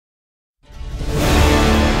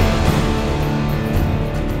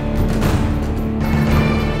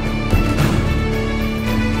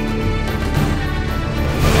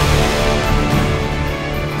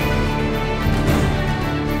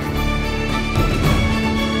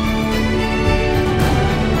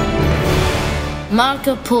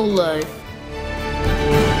Marco Polo.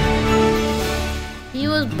 He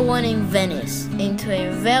was born in Venice into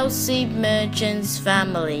a wealthy merchant's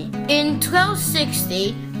family. In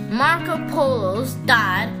 1260, Marco Polo's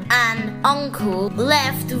dad and uncle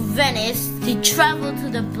left Venice to travel to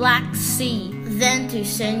the Black Sea, then to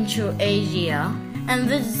Central Asia, and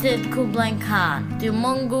visited Kublai Khan, the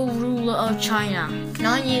Mongol ruler of China.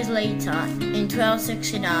 9 years later, in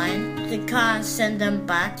 1269, the Khan sent them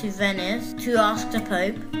back to Venice to ask the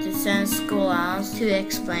Pope to send scholars to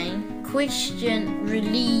explain Christian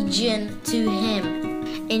religion to him.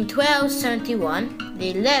 In 1271,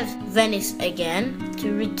 they left Venice again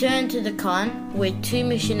to return to the Khan with 2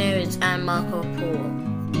 missionaries and Marco Polo.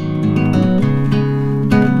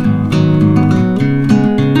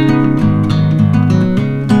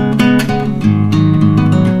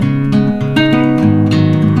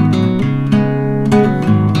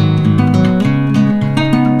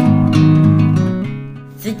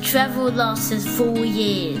 The travel lasted 4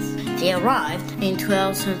 years. They arrived in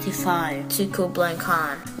 1275 to Kublai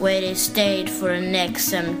Khan, where they stayed for the next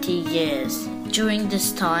 70 years. During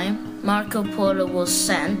this time, Marco Polo was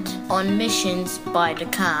sent on missions by the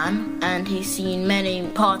Khan, and he's seen many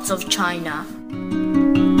parts of China.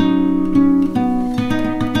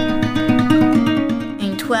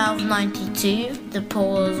 In 1292, the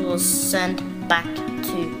Polos was sent back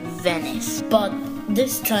to Venice, but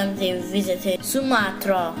this time they visited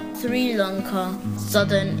Sumatra, Sri Lanka,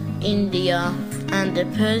 southern India, and the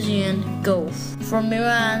Persian Gulf. From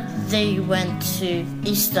Iran, they went to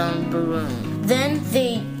Istanbul. Then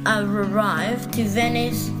they arrived to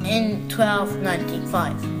Venice in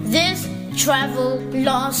 1295. This travel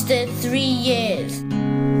lasted 3 years.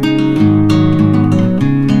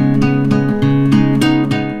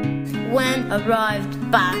 When arrived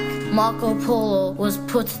back, Marco Polo was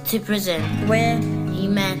put to prison, where he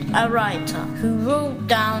met a writer who wrote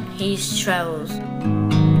down his travels.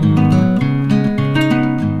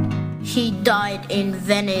 He died in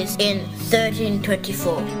Venice in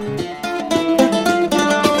 1324.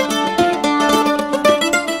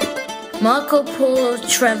 Marco Polo's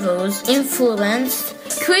travels influenced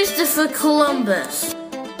Christopher Columbus.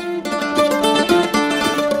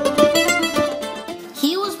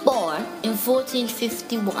 He was born in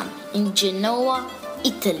 1451 in Genoa,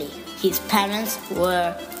 Italy. His parents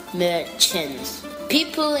were merchants.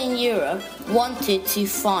 People in Europe wanted to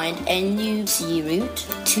find a new sea route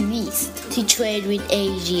to east to trade with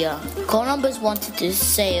Asia. Columbus wanted to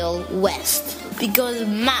sail west because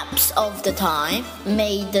maps of the time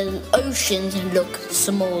made the oceans look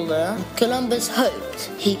smaller. Columbus hoped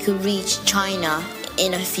he could reach China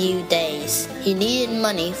in a few days. He needed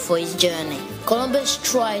money for his journey. Columbus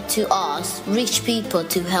tried to ask rich people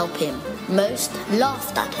to help him. Most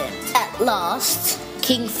laughed at him. At last,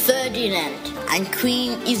 King Ferdinand and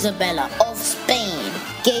Queen Isabella of Spain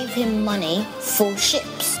gave him money for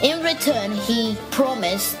ships. In return, he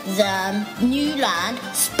promised them new land,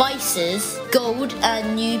 spices, gold,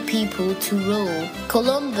 and new people to rule.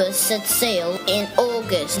 Columbus set sail in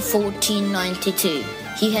August 1492.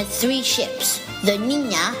 He had 3 ships, the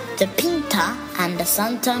Niña, the Pinta, and the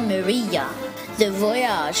Santa Maria. The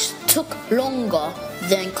voyage took longer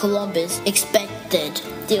than Columbus expected.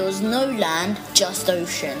 There was no land, just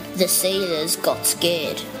ocean. The sailors got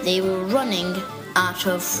scared. They were running out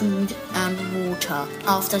of food and water.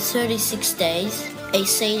 After 36 days, a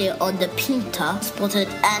sailor on the Pinta spotted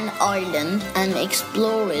an island and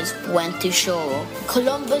explorers went to shore.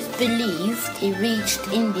 Columbus believed he reached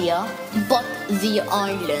India, but the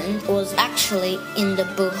island was actually in the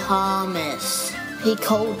Bahamas. He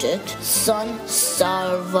called it San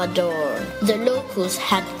Salvador. The locals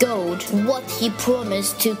had gold, what he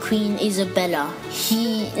promised to Queen Isabella.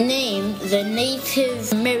 He named the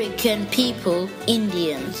Native American people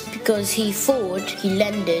Indians because he thought he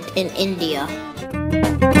landed in India.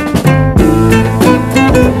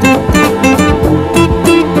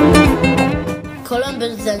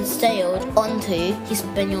 Columbus then sailed onto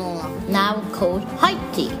Hispaniola, now called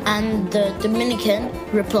Haiti, and the Dominican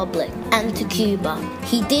Republic, and to Cuba.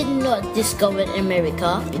 He did not discover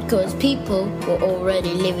America because people were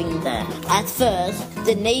already living there. At first,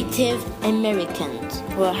 the Native Americans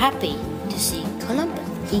were happy to see Columbus.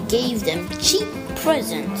 He gave them cheap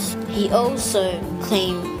presents. He also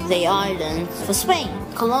claimed the islands for Spain.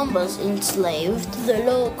 Columbus enslaved the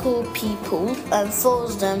local people and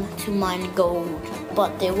forced them to mine gold.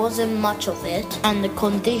 But there wasn't much of it, and the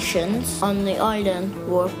conditions on the island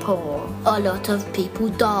were poor. A lot of people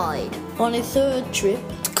died. On a third trip,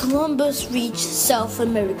 Columbus reached South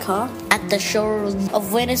America at the shores of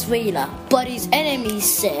Venezuela, but his enemies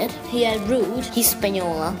said he had ruled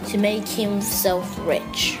Hispaniola to make himself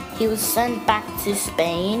rich. He was sent back to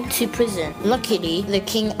Spain to prison. Luckily, the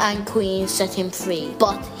king and queen set him free,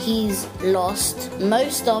 but he's lost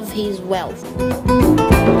most of his wealth.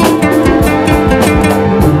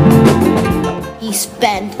 He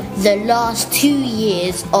spent the last 2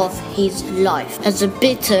 years of his life as a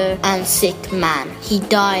bitter and sick man. He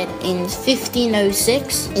died in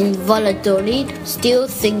 1506 in Valladolid, still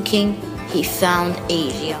thinking he found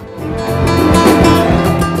Asia.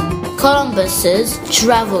 Columbus's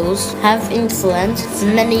travels have influenced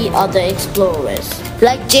many other explorers,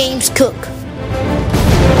 like James Cook.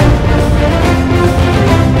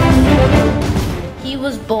 He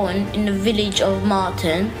was born in the village of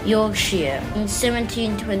Marton, Yorkshire, in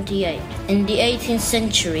 1728. In the 18th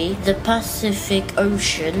century, the Pacific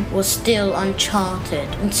Ocean was still uncharted.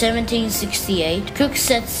 In 1768, Cook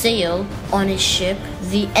set sail on his ship,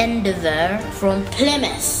 the Endeavour, from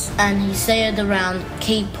Plymouth, and he sailed around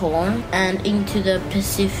Cape Horn and into the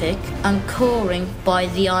Pacific, anchoring by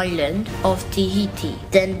the island of Tahiti.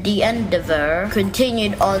 Then the Endeavour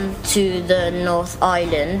continued on to the North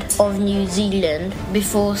Island of New Zealand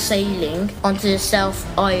before sailing onto the South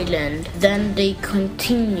Island. Then they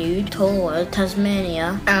continued toward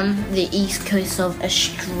Tasmania and the east coast of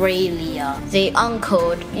Australia. They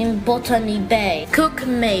anchored in Botany Bay. Cook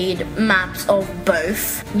made maps of both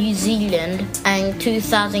New Zealand and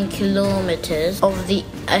 2,000 kilometers of the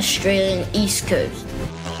Australian east coast.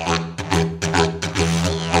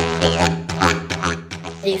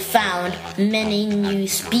 They found many new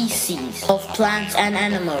species of plants and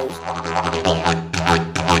animals.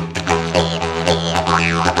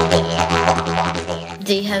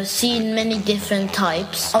 They have seen many different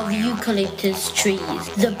types of eucalyptus trees,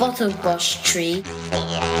 the bottlebrush tree,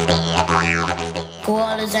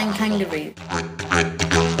 koalas and kangaroos.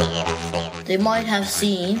 They might have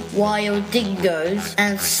seen wild dingoes,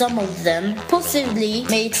 and some of them possibly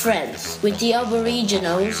made friends with the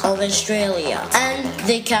Aboriginals of Australia, and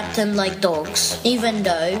they kept them like dogs, even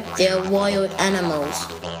though they are wild animals.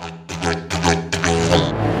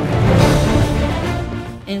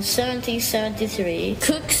 In 1773,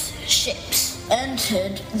 Cook's ships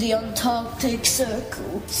entered the Antarctic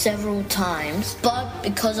Circle several times, but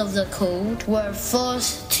because of the cold, were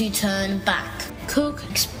forced to turn back. Cook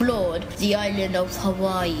explored the island of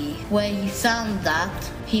Hawaii, where he found that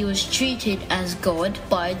he was treated as God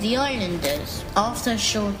by the islanders. After a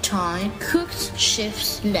short time, Cook's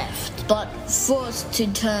ships left, but forced to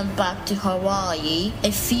turn back to Hawaii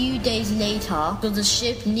a few days later because the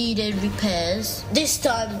ship needed repairs. This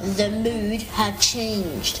time the mood had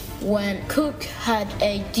changed when Cook had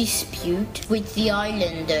a dispute with the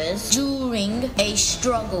islanders. During a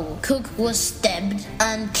struggle, Cook was stabbed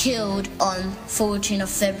and killed on 14th of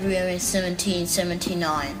February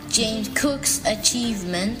 1779. James Cook's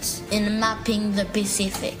achievements in mapping the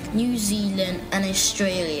Pacific, New Zealand and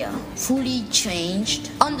Australia fully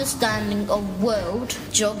changed understanding of world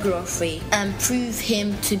geography and proved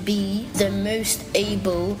him to be the most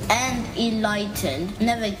able and enlightened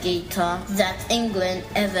navigator that England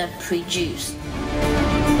ever produced.